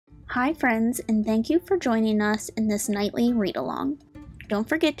Hi friends, and thank you for joining us in this nightly read-along. Don't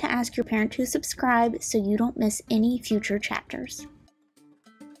forget to ask your parent to subscribe so you don't miss any future chapters.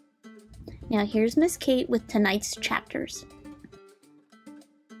 Now here's Miss Kate with tonight's chapters.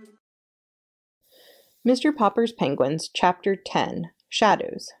 Mr. Popper's Penguins, Chapter 10,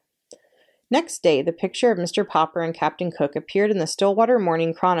 Shadows. Next day, the picture of Mr. Popper and Captain Cook appeared in the Stillwater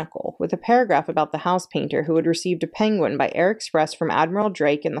Morning Chronicle, with a paragraph about the house painter who had received a penguin by air express from Admiral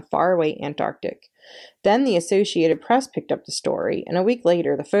Drake in the faraway Antarctic. Then the Associated Press picked up the story, and a week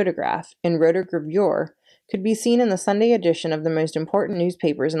later the photograph, in rotogravure, could be seen in the Sunday edition of the most important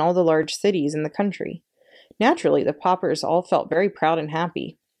newspapers in all the large cities in the country. Naturally, the Poppers all felt very proud and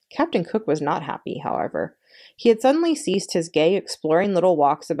happy. Captain Cook was not happy, however. He had suddenly ceased his gay, exploring little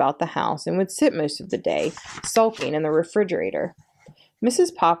walks about the house and would sit most of the day, sulking in the refrigerator.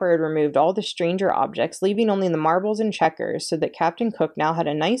 Mrs. Popper had removed all the stranger objects, leaving only the marbles and checkers, so that Captain Cook now had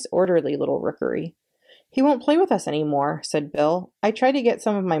a nice, orderly little rookery. "He won't play with us any more," said Bill. "I tried to get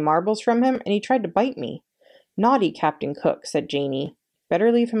some of my marbles from him, and he tried to bite me." "Naughty Captain Cook," said Janey.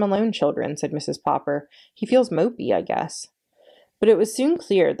 "Better leave him alone, children," said Mrs. Popper. "He feels mopey, I guess." But it was soon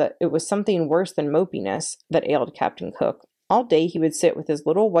clear that it was something worse than mopiness that ailed Captain Cook. All day he would sit with his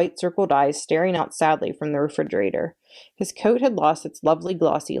little white circled eyes staring out sadly from the refrigerator. His coat had lost its lovely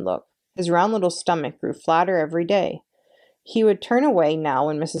glossy look. His round little stomach grew flatter every day. He would turn away now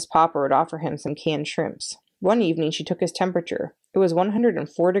when Mrs. Popper would offer him some canned shrimps. One evening she took his temperature. It was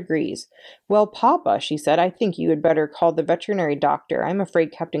 104 degrees. "Well, Papa," she said, "I think you had better call the veterinary doctor. I'm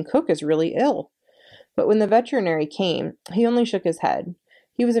afraid Captain Cook is really ill." But when the veterinary came, he only shook his head.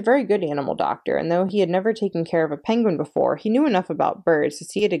 He was a very good animal doctor, and though he had never taken care of a penguin before, he knew enough about birds to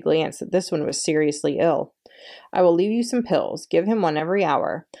see at a glance that this one was seriously ill. "I will leave you some pills. Give him one every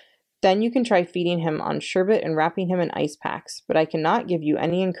hour. Then you can try feeding him on sherbet and wrapping him in ice packs. But I cannot give you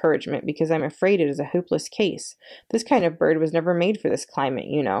any encouragement because I'm afraid it is a hopeless case. This kind of bird was never made for this climate,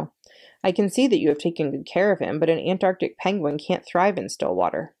 you know. I can see that you have taken good care of him, but an Antarctic penguin can't thrive in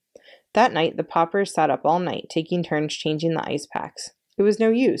Stillwater." That night the Poppers sat up all night, taking turns changing the ice packs. It was no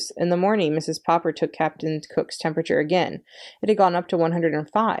use. In the morning, Mrs. Popper took Captain Cook's temperature again. It had gone up to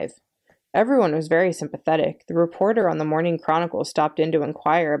 105. Everyone was very sympathetic. The reporter on the Morning Chronicle stopped in to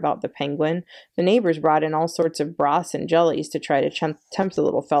inquire about the penguin. The neighbors brought in all sorts of broths and jellies to try to tempt the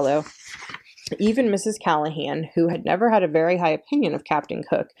little fellow. Even Mrs. Callahan, who had never had a very high opinion of Captain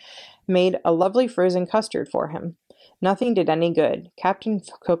Cook, made a lovely frozen custard for him. Nothing did any good. Captain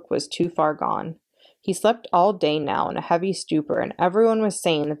Cook was too far gone. He slept all day now in a heavy stupor, and everyone was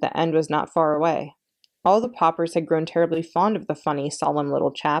saying that the end was not far away. All the Poppers had grown terribly fond of the funny, solemn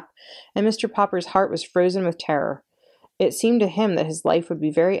little chap, and Mr. Popper's heart was frozen with terror. It seemed to him that his life would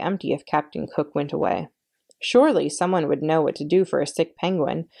be very empty if Captain Cook went away. Surely someone would know what to do for a sick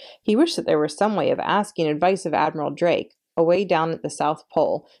penguin. He wished that there were some way of asking advice of Admiral Drake, away down at the South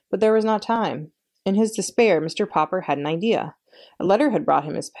Pole, but there was not time. In his despair, Mr. Popper had an idea. A letter had brought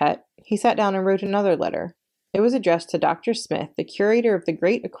him his pet. He sat down and wrote another letter. It was addressed to Dr. Smith, the curator of the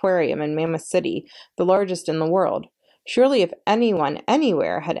great aquarium in Mammoth City, the largest in the world. Surely if anyone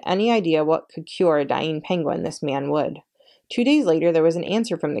anywhere had any idea what could cure a dying penguin, this man would. 2 days later there was an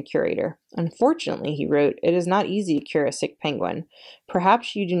answer from the curator. "Unfortunately," he wrote, "it is not easy to cure a sick penguin.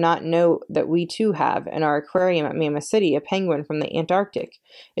 Perhaps you do not know that we too have, in our aquarium at Mammoth City, a penguin from the Antarctic.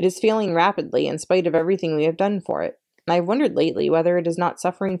 It is failing rapidly in spite of everything we have done for it. I have wondered lately whether it is not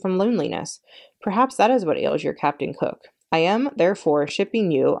suffering from loneliness. Perhaps that is what ails your Captain Cook. I am, therefore,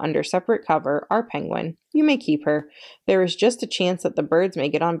 shipping you, under separate cover, our penguin. You may keep her. There is just a chance that the birds may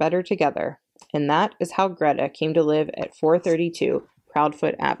get on better together." And that is how Greta came to live at 432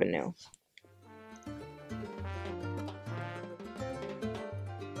 Proudfoot Avenue.